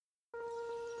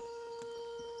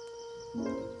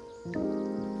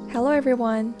Hello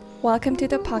everyone, welcome to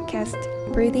the podcast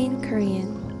Breathing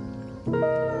Korean.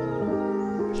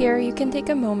 Here you can take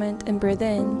a moment and breathe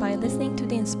in by listening to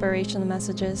the inspirational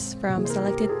messages from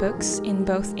selected books in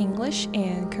both English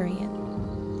and Korean.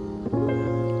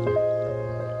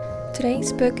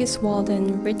 Today's book is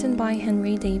Walden, written by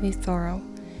Henry David Thoreau,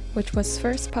 which was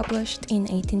first published in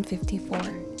 1854.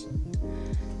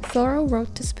 Thoreau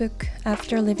wrote this book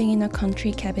after living in a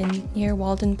country cabin near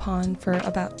Walden Pond for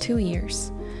about 2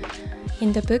 years.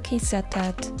 In the book he said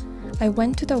that, "I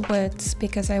went to the woods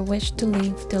because I wished to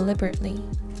live deliberately,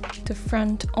 to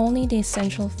front only the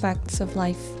essential facts of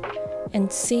life,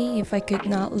 and see if I could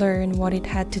not learn what it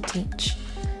had to teach,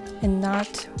 and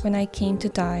not, when I came to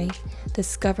die,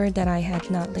 discover that I had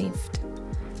not lived.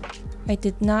 I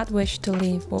did not wish to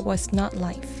live what was not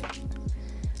life.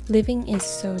 Living is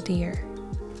so dear."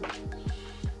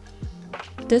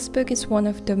 This book is one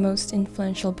of the most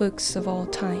influential books of all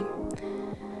time.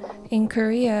 In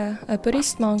Korea, a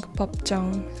Buddhist monk,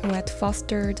 Bopjong, who had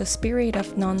fostered the spirit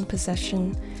of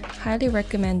non-possession, highly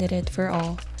recommended it for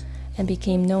all and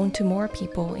became known to more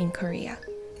people in Korea.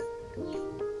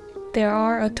 There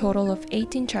are a total of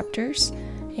 18 chapters,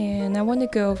 and I want to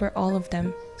go over all of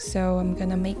them, so I'm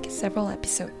gonna make several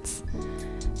episodes.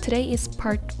 Today is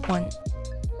part 1.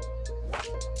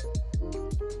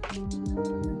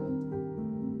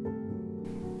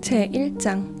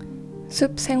 제1장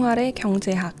숲 생활의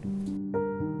경제학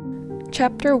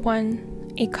Chapter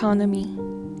 1 Economy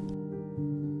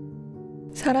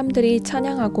사람들이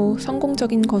찬양하고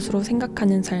성공적인 것으로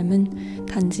생각하는 삶은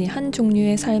단지 한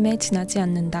종류의 삶에 지나지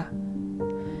않는다.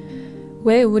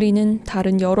 왜 우리는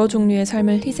다른 여러 종류의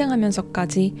삶을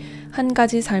희생하면서까지 한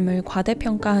가지 삶을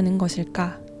과대평가하는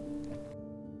것일까?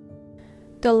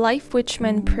 The life which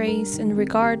men praise and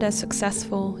regard as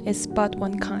successful is but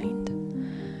one kind.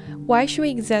 Why should we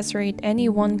exaggerate any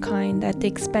one kind at the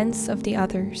expense of the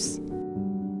others?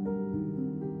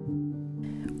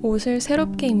 옷을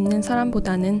새롭게 입는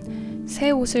사람보다는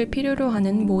새 옷을 필요로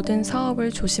하는 모든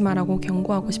사업을 조심하라고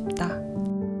경고하고 싶다.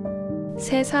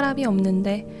 새 사람이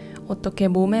없는데 어떻게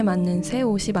몸에 맞는 새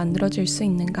옷이 만들어질 수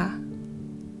있는가?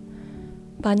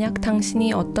 만약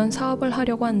당신이 어떤 사업을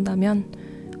하려고 한다면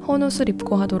헌옷을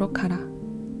입고 하도록 하라.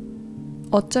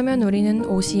 어쩌면 우리는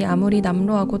옷이 아무리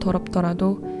남루하고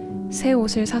더럽더라도 새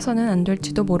옷을 사서는 안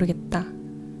될지도 모르겠다.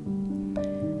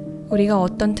 우리가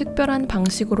어떤 특별한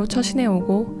방식으로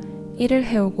처신해오고 일을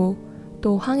해오고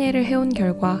또 항해를 해온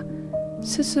결과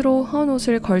스스로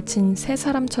헌옷을 걸친 새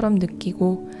사람처럼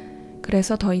느끼고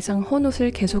그래서 더 이상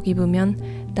헌옷을 계속 입으면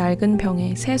낡은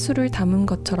병에 새 술을 담은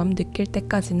것처럼 느낄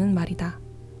때까지는 말이다.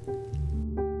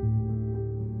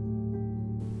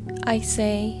 I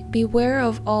say, beware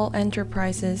of all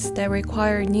enterprises that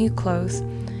require new clothes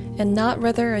and not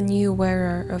rather a new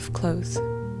wearer of clothes.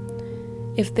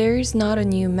 If there is not a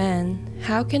new man,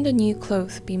 how can the new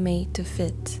clothes be made to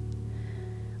fit?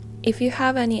 If you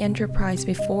have any enterprise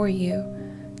before you,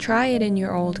 try it in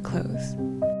your old clothes.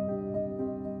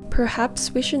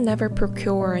 Perhaps we should never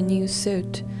procure a new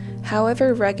suit,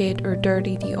 however ragged or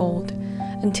dirty the old,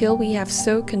 until we have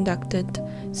so conducted,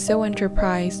 so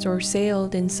enterprised or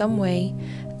sailed in some way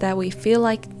that we feel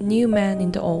like new men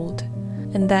in the old,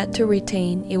 and that to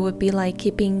retain it would be like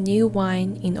keeping new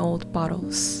wine in old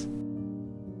bottles.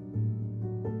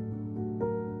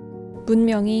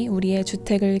 문명이 우리의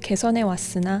주택을 개선해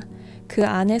왔으나 그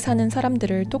안에 사는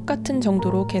사람들을 똑같은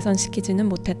정도로 개선시키지는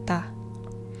못했다.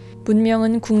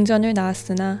 문명은 궁전을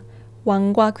낳았으나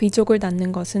왕과 귀족을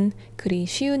낳는 것은 그리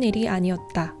쉬운 일이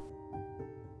아니었다.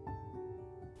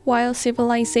 While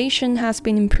civilization has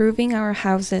been improving our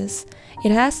houses,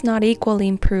 it has not equally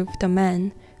improved the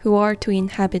men who are to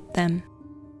inhabit them.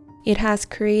 It has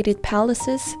created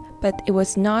palaces, but it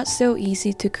was not so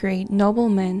easy to create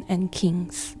noblemen and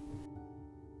kings.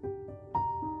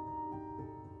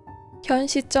 현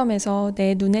시점에서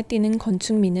내 눈에 띄는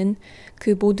건축미는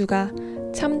그 모두가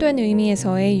참된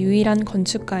의미에서의 유일한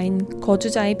건축가인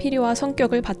거주자의 필요와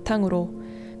성격을 바탕으로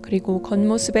그리고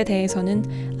겉모습에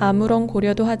대해서는 아무런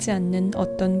고려도 하지 않는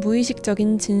어떤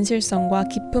무의식적인 진실성과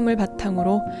기품을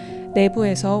바탕으로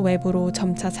내부에서 외부로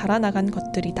점차 자라나간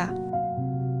것들이다.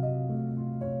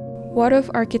 What of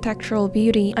architectural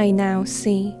beauty I now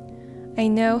see, I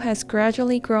know has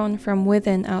gradually grown from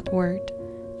within outward,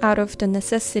 out of the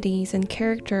necessities and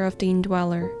character of the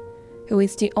indweller, who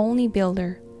is the only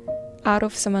builder, out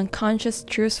of some unconscious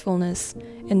truthfulness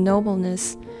and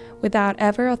nobleness, without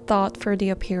ever a thought for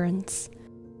the appearance.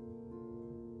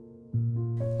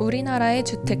 우리나라의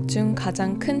주택 중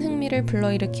가장 큰 흥미를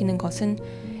불러일으키는 것은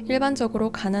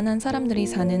일반적으로 가난한 사람들이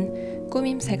사는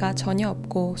꾸밈새가 전혀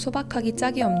없고 소박하기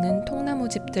짝이 없는 통나무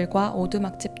집들과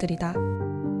오두막 집들이다.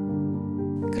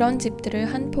 그런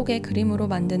집들을 한 폭의 그림으로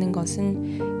만드는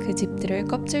것은 그 집들을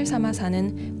껍질 삼아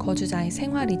사는 거주자의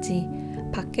생활이지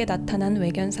밖에 나타난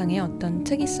외견상의 어떤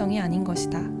특이성이 아닌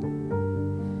것이다.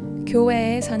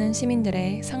 교외에 사는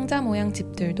시민들의 상자 모양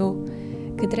집들도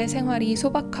그들의 생활이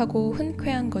소박하고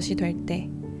흔쾌한 것이 될 때,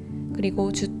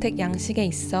 그리고 주택 양식에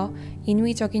있어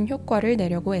인위적인 효과를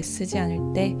내려고 애쓰지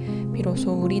않을 때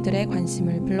비로소 우리들의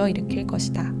관심을 불러일으킬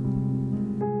것이다.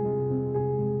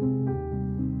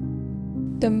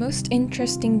 The most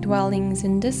interesting dwellings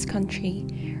in this country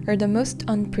are the most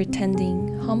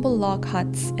unpretending, humble log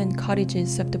huts and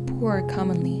cottages of the poor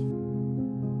commonly.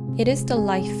 It is the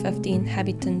life of the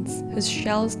inhabitants whose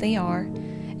shells they are,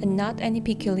 and not any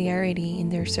peculiarity in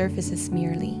their surfaces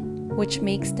merely, which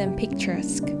makes them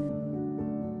picturesque.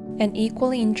 And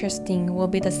equally interesting will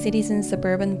be the citizen's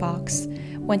suburban box,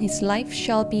 when his life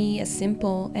shall be as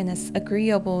simple and as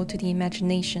agreeable to the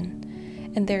imagination,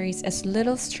 and there is as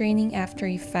little straining after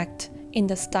effect in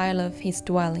the style of his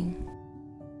dwelling.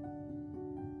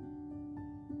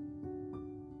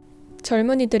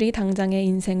 젊은이들이 당장의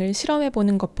인생을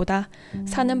실험해보는 것보다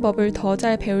사는 법을 더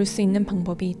잘 배울 수 있는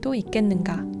방법이 또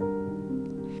있겠는가?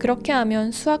 그렇게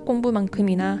하면 수학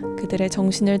공부만큼이나 그들의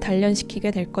정신을 단련시키게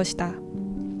될 것이다.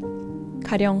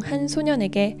 가령 한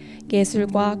소년에게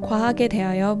예술과 과학에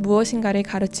대하여 무엇인가를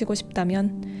가르치고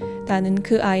싶다면 나는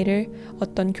그 아이를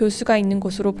어떤 교수가 있는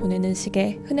곳으로 보내는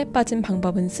식의 흔해 빠진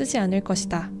방법은 쓰지 않을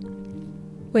것이다.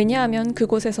 왜냐하면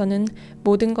그곳에서는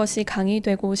모든 것이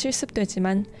강의되고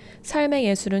실습되지만 삶의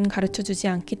예술은 가르쳐주지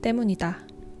않기 때문이다.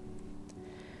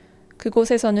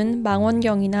 그곳에서는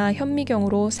망원경이나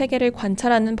현미경으로 세계를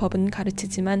관찰하는 법은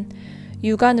가르치지만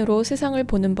육안으로 세상을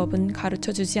보는 법은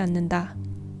가르쳐주지 않는다.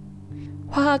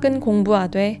 화학은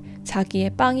공부하되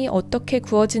자기의 빵이 어떻게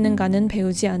구워지는가는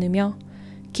배우지 않으며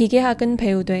기계학은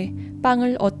배우되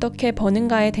빵을 어떻게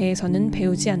버는가에 대해서는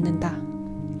배우지 않는다.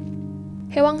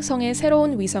 해왕성의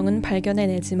새로운 위성은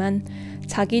발견해내지만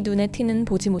자기 눈에 티는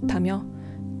보지 못하며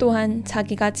또한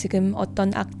자기가 지금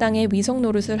어떤 악당의 위성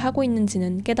노릇을 하고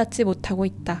있는지는 깨닫지 못하고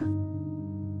있다.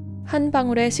 한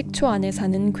방울의 식초 안에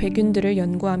사는 괴균들을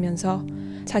연구하면서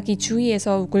자기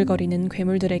주위에서 우글거리는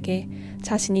괴물들에게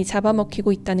자신이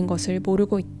잡아먹히고 있다는 것을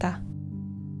모르고 있다.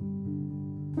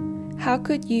 How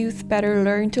could youth better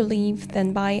learn to live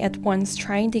than by at once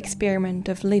trying the experiment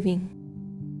of living?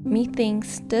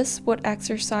 Methinks this would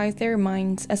exercise their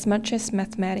minds as much as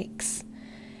mathematics.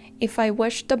 If I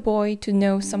wished the boy to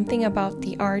know something about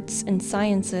the arts and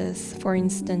sciences, for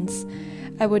instance,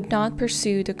 I would not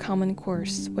pursue the common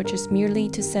course, which is merely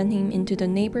to send him into the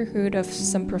neighborhood of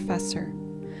some professor,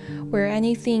 where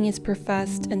anything is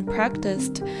professed and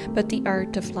practiced but the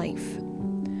art of life.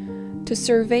 To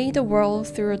survey the world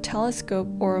through a telescope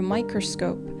or a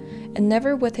microscope, and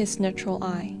never with his natural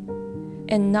eye,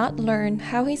 and not learn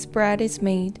how his bread is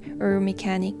made, or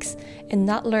mechanics, and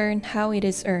not learn how it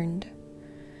is earned.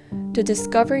 To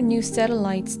discover new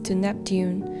satellites to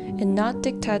Neptune, and not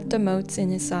dictate the motes in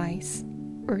his eyes,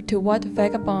 or to what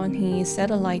vagabond he is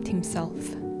satellite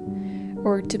himself,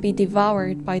 or to be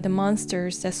devoured by the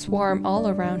monsters that swarm all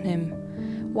around him,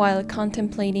 while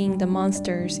contemplating the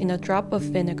monsters in a drop of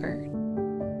vinegar.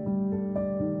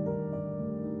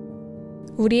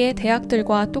 우리의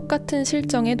대학들과 똑같은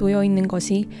실정에 놓여 있는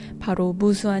것이 바로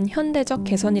무수한 현대적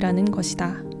개선이라는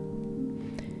것이다.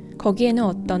 거기에는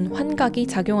어떤 환각이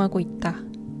작용하고 있다.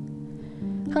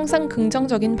 항상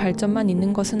긍정적인 발전만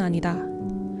있는 것은 아니다.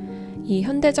 이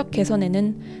현대적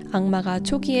개선에는 악마가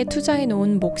초기에 투자해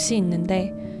놓은 몫이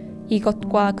있는데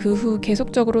이것과 그 후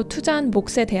계속적으로 투자한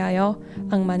몫에 대하여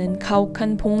악마는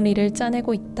가혹한 복리를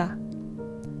짜내고 있다.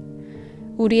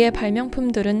 우리의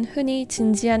발명품들은 흔히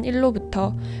진지한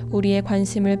일로부터 우리의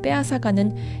관심을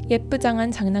빼앗아가는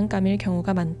예쁘장한 장난감일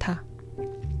경우가 많다.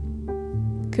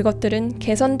 그것들은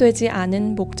개선되지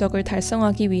않은 목적을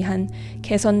달성하기 위한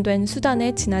개선된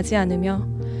수단에 지나지 않으며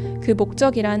그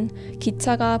목적이란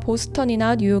기차가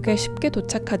보스턴이나 뉴욕에 쉽게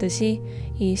도착하듯이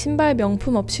이 신발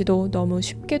명품 없이도 너무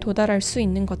쉽게 도달할 수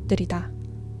있는 것들이다.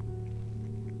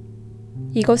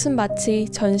 이것은 마치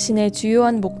전신의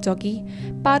주요한 목적이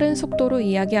빠른 속도로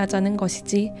이야기하자는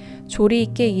것이지 조리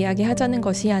있게 이야기하자는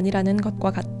것이 아니라는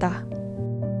것과 같다.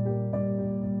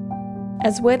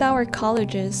 As with our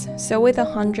colleges, so with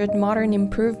 100 modern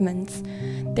improvements,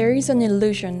 there is an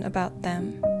illusion about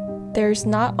them. There is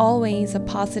not always a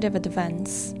positive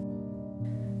advance.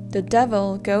 The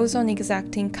devil goes on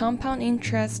exacting compound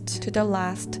interest to the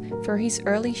last for his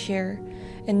early share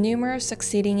and numerous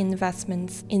succeeding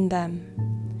investments in them.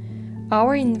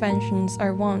 Our inventions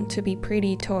are wont to be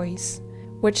pretty toys,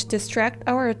 which distract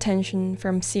our attention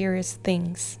from serious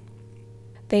things.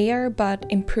 They are but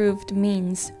improved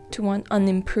means to an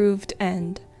unimproved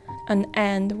end, an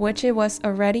end which it was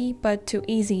already but too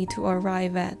easy to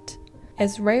arrive at,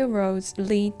 as railroads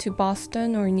lead to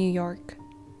Boston or New York.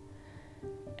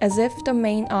 As if the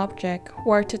main object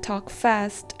were to talk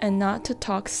fast and not to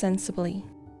talk sensibly.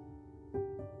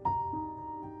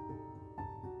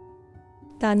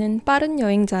 나는 빠른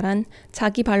여행자란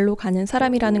자기 발로 가는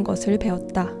사람이라는 것을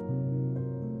배웠다.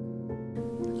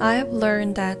 I have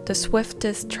learned that the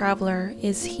swiftest traveler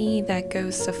is he that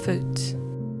goes afoot.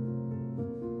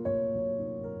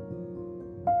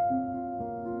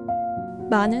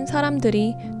 많은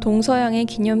사람들이 동서양의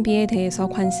기념비에 대해서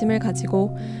관심을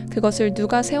가지고 그것을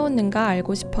누가 세웠는가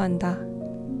알고 싶어 한다.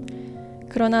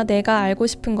 그러나 내가 알고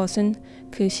싶은 것은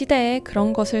그 시대에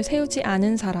그런 것을 세우지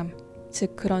않은 사람,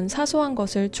 즉 그런 사소한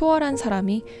것을 초월한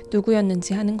사람이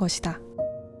누구였는지 하는 것이다.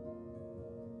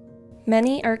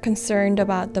 Many are concerned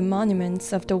about the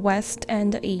monuments of the West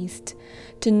and the East,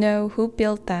 to know who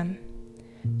built them.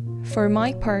 For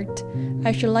my part,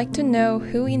 I should like to know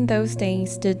who in those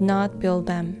days did not build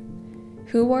them,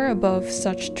 who were above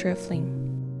such trifling.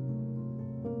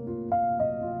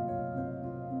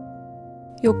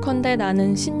 요컨대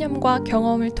나는 신념과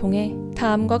경험을 통해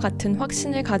다음과 같은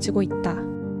확신을 가지고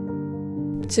있다.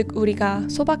 즉 우리가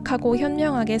소박하고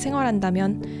현명하게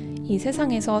생활한다면 이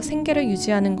세상에서 생계를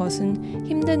유지하는 것은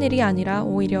힘든 일이 아니라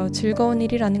오히려 즐거운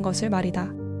일이라는 것을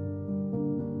말이다.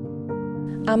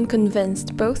 I'm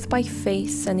convinced both by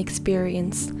faith and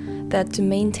experience that to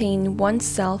maintain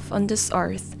oneself on this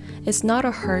earth is not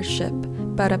a hardship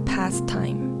but a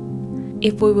pastime,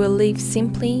 if we will live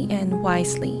simply and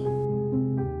wisely.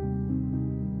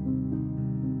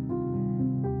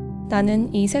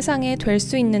 나는 이 세상에 될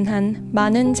수 있는 한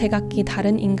많은 제각기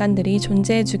다른 인간들이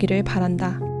존재해 주기를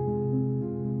바란다.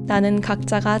 나는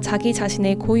각자가 자기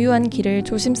자신의 고유한 길을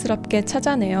조심스럽게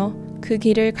찾아내어 그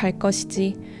길을 갈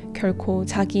것이지 결코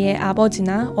자기의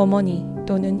아버지나 어머니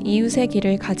또는 이웃의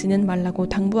길을 가지는 말라고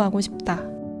당부하고 싶다.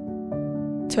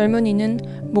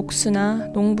 젊은이는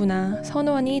목수나 농부나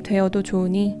선원이 되어도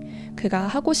좋으니 그가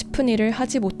하고 싶은 일을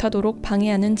하지 못하도록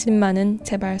방해하는 짓만은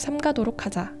제발 삼가도록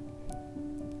하자.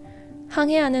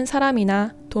 항해하는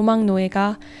사람이나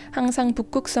도망노예가 항상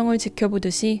북극성을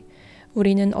지켜보듯이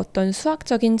우리는 어떤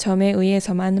수학적인 점에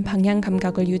의해서만 방향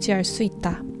감각을 유지할 수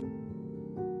있다.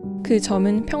 그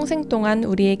점은 평생 동안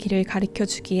우리의 길을 가리켜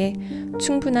주기에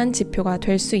충분한 지표가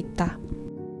될 수 있다.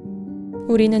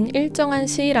 우리는 일정한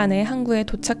시일 안에 항구에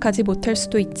도착하지 못할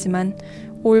수도 있지만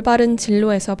올바른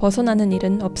진로에서 벗어나는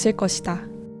일은 없을 것이다.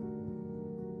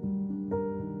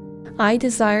 I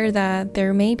desire that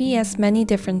there may be as many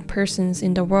different persons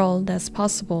in the world as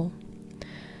possible.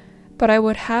 But I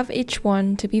would have each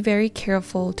one to be very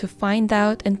careful to find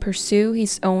out and pursue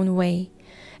his own way,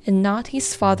 and not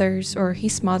his father's or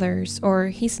his mother's or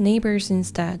his neighbor's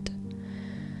instead.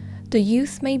 The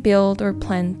youth may build or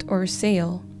plant or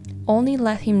sail, only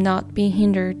let him not be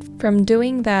hindered from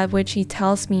doing that which he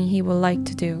tells me he would like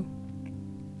to do.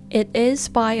 It is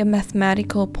by a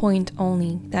mathematical point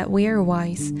only that we are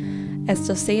wise, as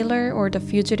the sailor or the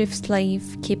fugitive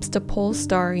slave keeps the pole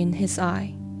star in his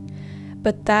eye.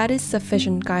 But that is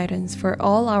sufficient guidance for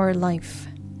all our life.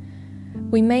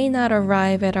 We may not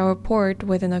arrive at our port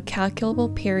within a calculable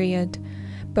period,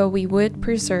 but we would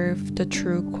preserve the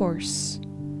true course.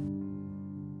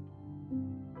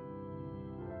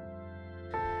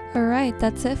 Alright,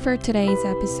 that's it for today's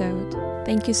episode.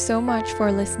 Thank you so much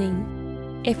for listening.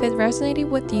 If it resonated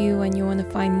with you and you want to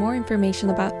find more information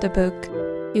about the book,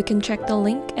 you can check the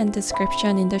link and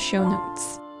description in the show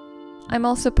notes. I'm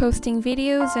also posting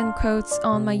videos and quotes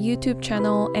on my YouTube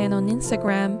channel and on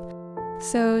Instagram,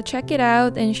 so check it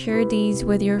out and share these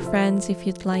with your friends if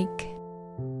you'd like.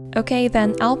 Okay,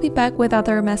 then I'll be back with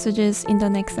other messages in the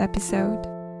next episode.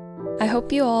 I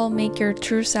hope you all make your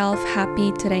true self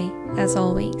happy today, as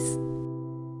always.